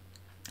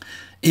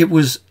 It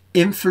was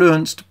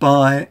influenced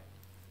by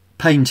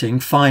painting,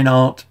 fine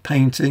art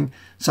painting,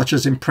 such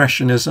as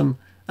Impressionism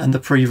and the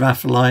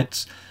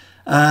Pre-Raphaelites.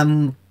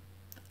 And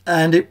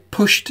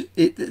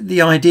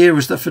the idea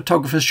was that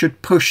photographers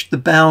should push the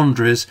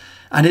boundaries,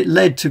 and it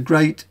led to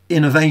great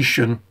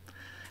innovation.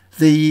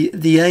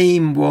 The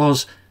aim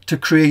was to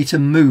create a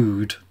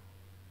mood.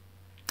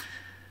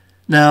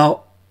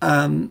 Now,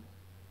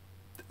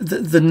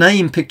 the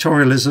name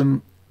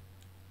Pictorialism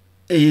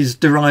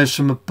derives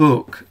from a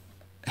book,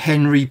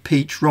 Henry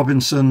Peach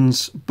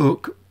Robinson's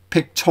book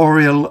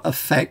Pictorial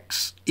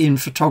Effects in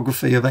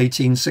Photography of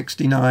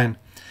 1869.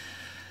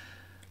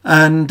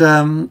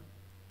 And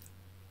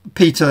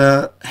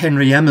Peter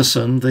Henry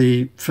Emerson,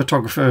 the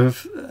photographer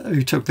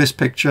who took this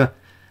picture,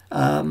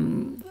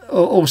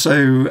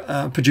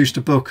 also produced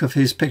a book of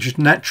his pictures,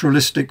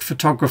 Naturalistic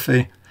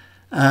Photography,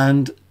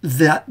 and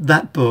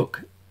that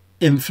book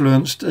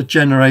influenced a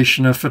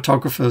generation of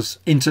photographers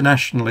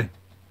internationally.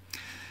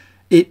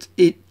 It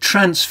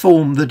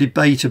transformed the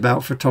debate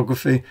about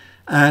photography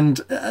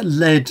and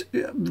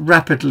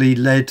rapidly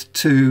led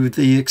to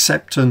the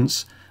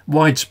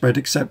widespread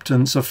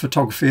acceptance of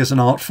photography as an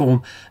art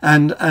form,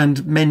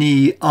 and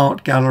many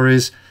art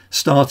galleries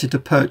started to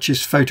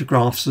purchase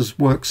photographs as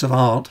works of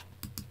art.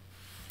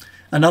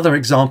 Another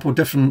example,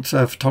 different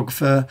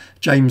photographer,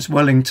 James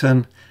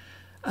Wellington,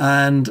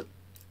 and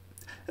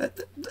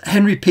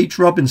Henry Peach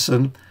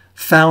Robinson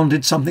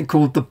founded something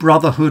called the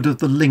Brotherhood of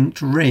the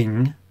Linked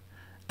Ring,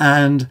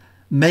 and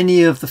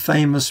many of the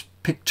famous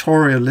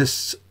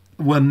pictorialists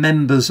were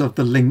members of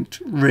the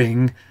Linked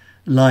Ring,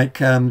 like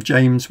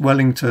James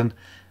Wellington.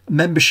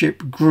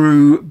 Membership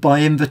grew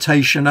by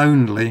invitation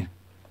only.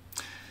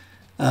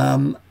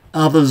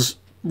 Others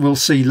we'll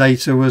see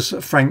later was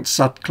Frank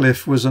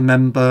Sutcliffe was a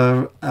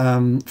member,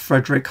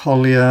 Frederick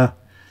Hollier,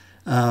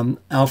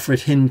 Alfred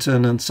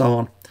Hinton, and so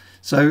on.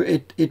 So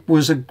it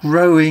was a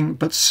growing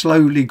but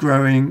slowly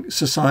growing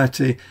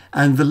society,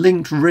 and the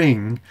Linked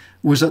Ring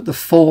was at the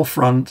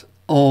forefront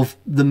of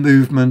the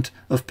movement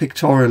of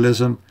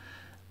pictorialism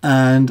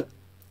and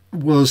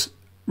was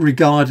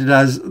regarded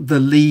as the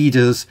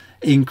leaders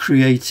in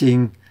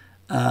creating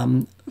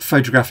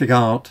photographic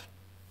art.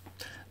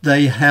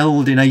 They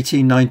held in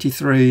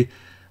 1893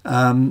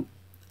 an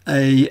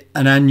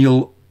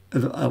annual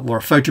or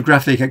a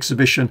photographic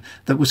exhibition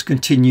that was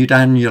continued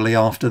annually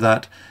after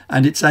that,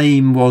 and its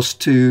aim was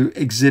to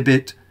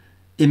exhibit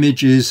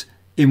images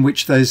in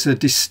which there's a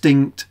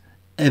distinct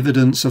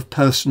evidence of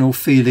personal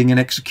feeling and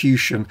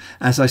execution.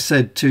 As I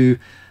said,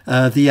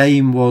 the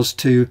aim was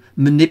to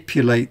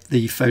manipulate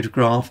the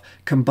photograph,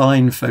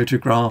 combine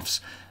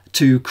photographs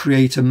to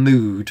create a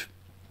mood.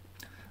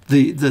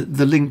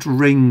 The linked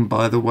ring,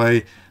 by the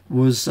way,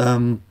 was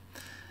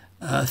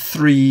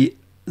three.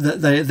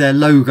 Their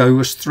logo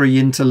was three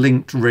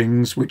interlinked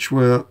rings, which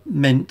were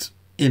meant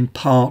in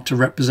part to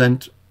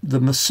represent the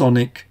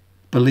Masonic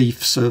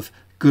beliefs of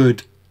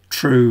good,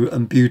 true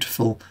and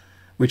beautiful,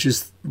 which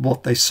is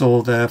what they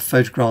saw their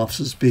photographs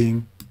as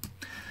being.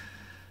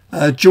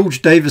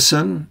 George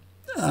Davison,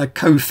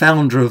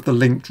 co-founder of the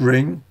linked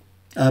ring,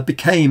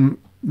 became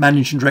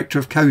managing director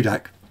of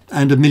Kodak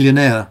and a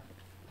millionaire,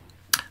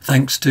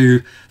 thanks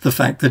to the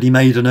fact that he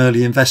made an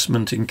early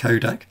investment in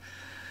Kodak.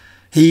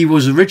 He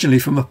was originally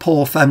from a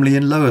poor family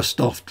in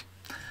Lowestoft,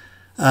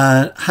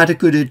 had a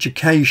good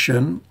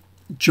education,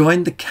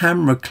 joined the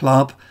Camera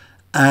Club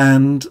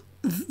and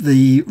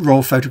the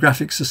Royal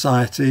Photographic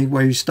Society,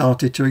 where he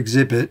started to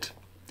exhibit.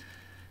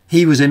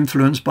 He was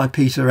influenced by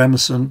Peter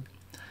Emerson,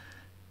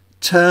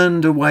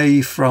 turned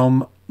away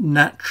from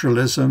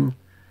naturalism,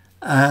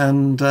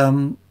 and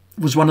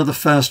was one of the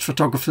first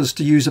photographers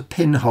to use a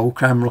pinhole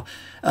camera.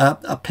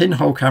 A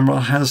pinhole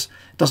camera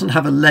doesn't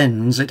have a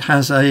lens, it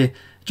has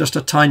just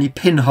a tiny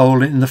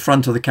pinhole in the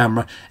front of the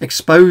camera.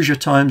 Exposure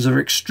times are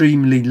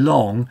extremely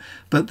long,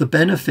 but the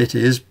benefit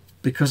is,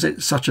 because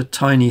it's such a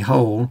tiny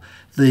hole,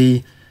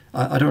 I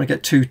don't want to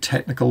get too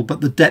technical, but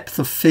the depth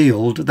of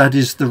field, that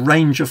is the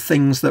range of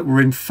things that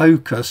were in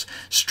focus,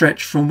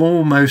 stretched from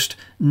almost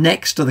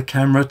next to the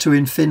camera to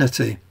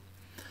infinity.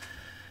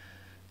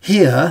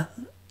 Here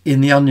in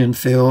the onion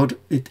field,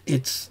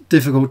 it's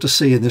difficult to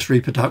see in this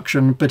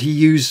reproduction, but he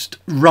used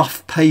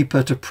rough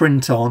paper to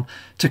print on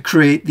to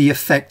create the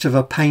effect of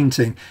a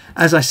painting.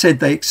 As I said,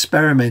 they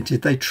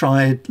experimented, they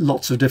tried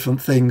lots of different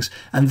things,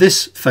 and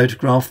this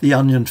photograph, the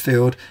onion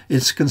field,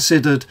 is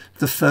considered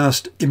the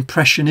first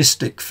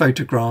impressionistic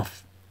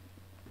photograph.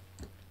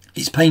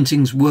 His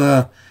paintings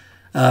were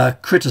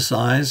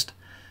criticised.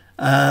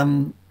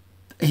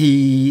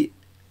 He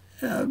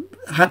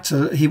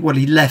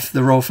left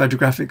the Royal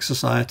Photographic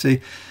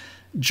Society.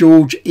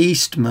 George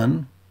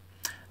Eastman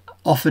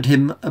offered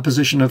him a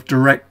position of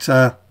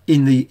director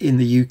in the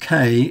UK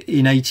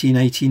in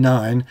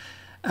 1889,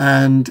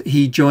 and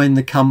he joined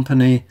the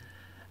company,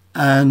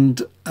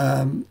 and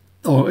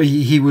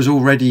he was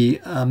already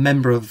a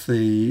member of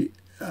the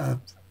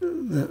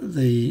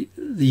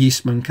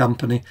Eastman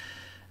Company,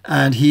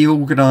 and he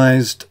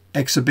organised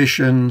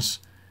exhibitions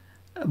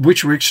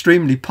which were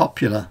extremely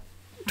popular.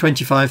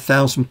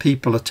 25,000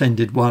 people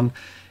attended one.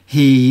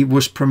 He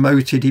was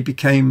promoted, he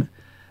became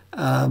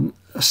a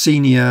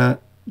senior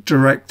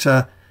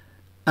director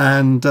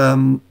and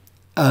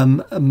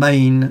a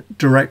main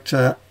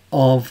director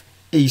of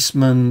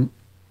Eastman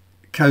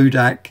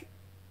Kodak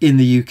in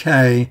the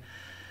UK.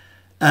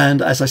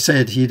 And as I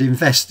said, he had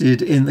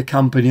invested in the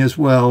company as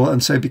well,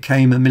 and so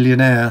became a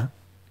millionaire.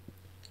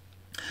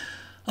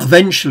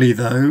 Eventually,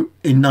 though,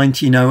 in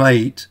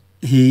 1908,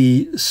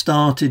 he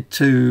started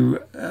to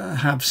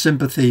have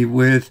sympathy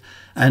with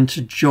and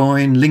to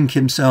link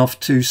himself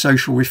to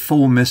social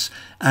reformists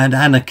and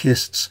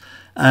anarchists,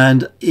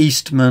 and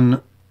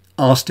Eastman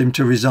asked him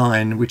to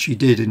resign, which he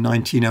did in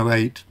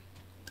 1908,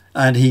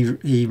 and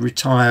he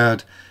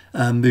retired,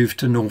 moved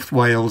to North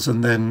Wales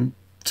and then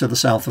to the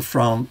south of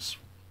France.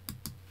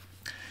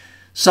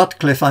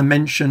 Sutcliffe, I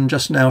mentioned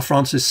just now,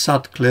 Francis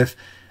Sutcliffe.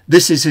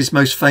 This is his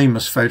most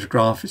famous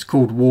photograph. It's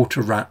called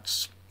Water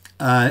Rats.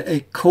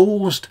 It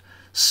caused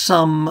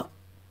some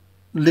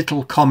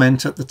little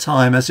comment at the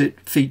time, as it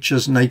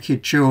features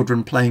naked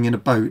children playing in a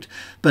boat,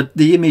 but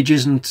the image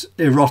isn't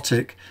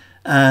erotic,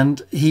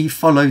 and he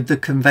followed the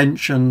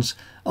conventions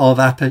of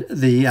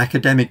the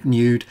academic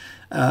nude.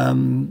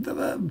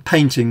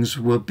 Paintings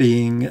were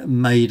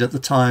being made at the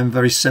time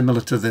very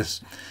similar to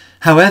this.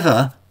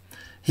 However,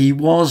 he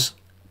was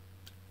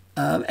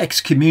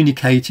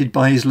excommunicated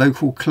by his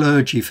local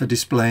clergy for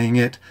displaying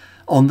it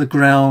on the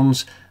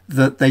grounds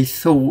that they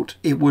thought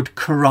it would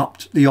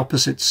corrupt the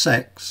opposite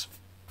sex.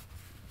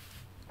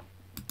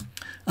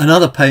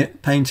 Another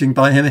painting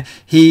by him,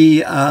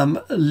 he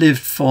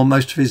lived for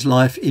most of his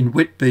life in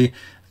Whitby.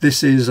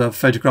 This is a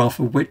photograph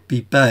of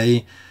Whitby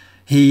Bay.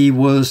 He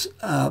was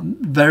a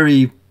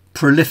very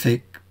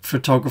prolific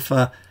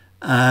photographer,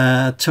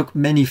 took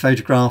many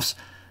photographs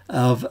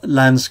of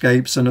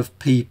landscapes and of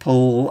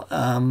people,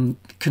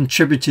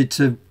 contributed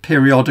to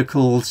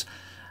periodicals,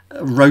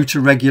 wrote a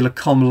regular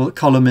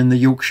column in the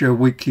Yorkshire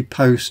Weekly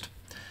Post.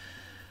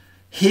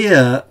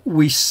 Here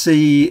we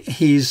see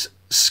his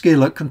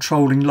skill at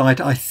controlling light.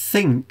 I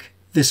think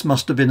this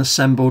must have been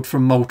assembled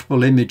from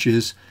multiple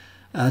images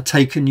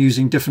taken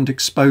using different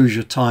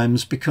exposure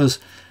times, because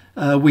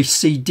we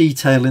see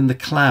detail in the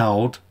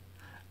cloud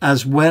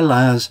as well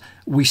as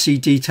we see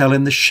detail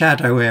in the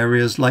shadow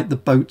areas like the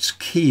boat's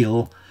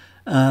keel.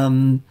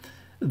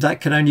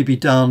 That can only be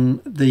done,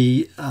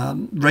 the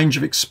range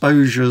of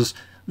exposures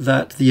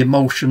that the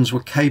emulsions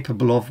were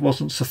capable of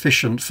wasn't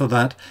sufficient for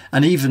that,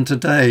 and even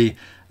today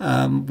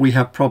we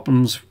have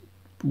problems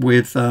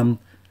with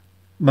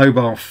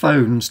mobile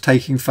phones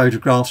taking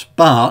photographs,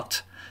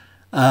 but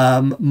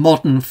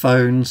modern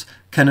phones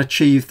can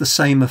achieve the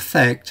same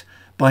effect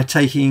by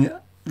taking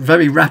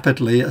very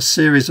rapidly a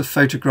series of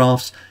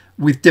photographs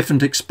with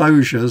different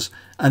exposures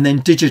and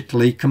then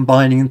digitally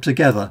combining them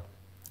together.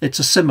 It's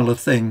a similar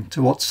thing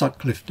to what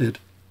Sutcliffe did.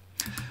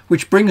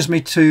 Which brings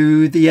me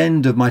to the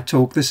end of my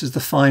talk. This is the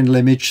final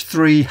image,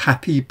 Three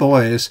Happy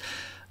Boys,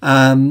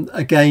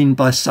 again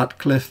by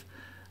Sutcliffe,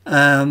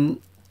 a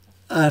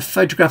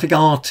photographic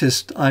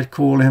artist, I'd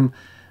call him,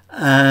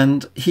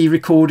 and he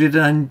recorded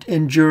an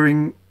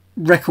enduring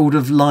record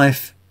of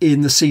life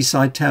in the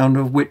seaside town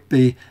of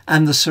Whitby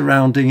and the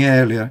surrounding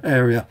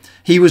area.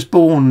 He was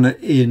born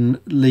in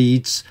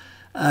Leeds,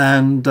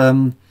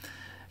 and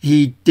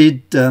he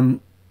did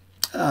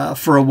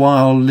for a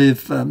while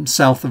live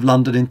south of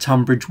London in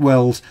Tunbridge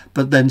Wells,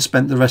 but then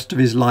spent the rest of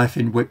his life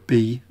in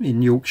Whitby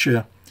in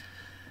Yorkshire.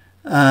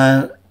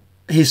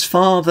 His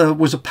father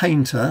was a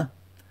painter,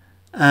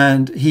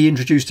 and he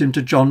introduced him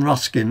to John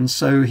Ruskin,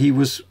 so he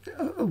was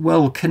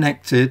well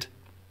connected.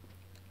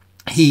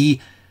 He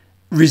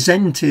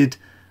resented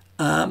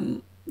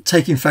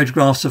taking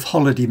photographs of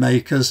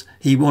holidaymakers.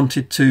 He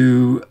wanted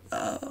to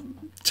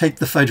take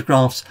the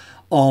photographs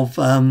of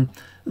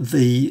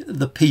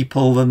the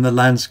people and the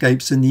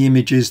landscapes and the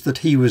images that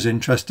he was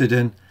interested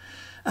in.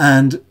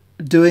 And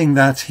doing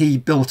that, he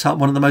built up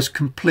one of the most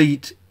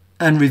complete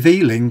and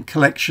revealing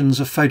collections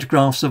of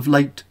photographs of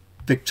late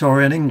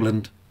Victorian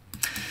England.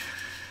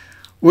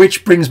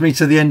 Which brings me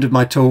to the end of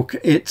my talk.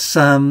 It's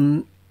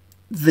the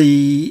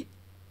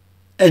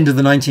end of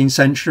the 19th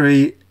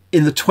century.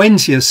 In the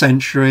 20th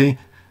century,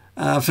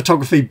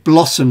 photography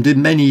blossomed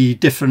in many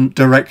different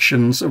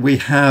directions. We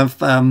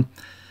have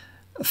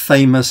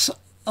famous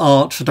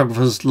art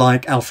photographers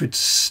like Alfred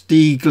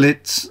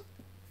Stieglitz,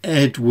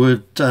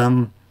 Edward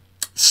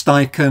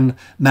Steichen,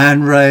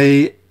 Man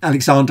Ray,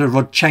 Alexander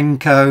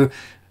Rodchenko,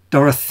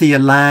 Dorothea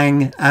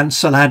Lange,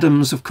 Ansel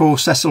Adams, of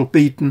course, Cecil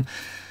Beaton.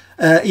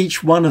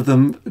 Each one of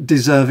them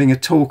deserving a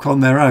talk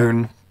on their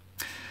own.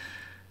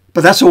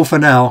 But that's all for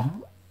now.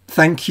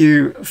 Thank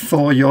you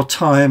for your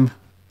time,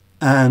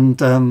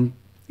 and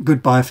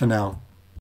goodbye for now.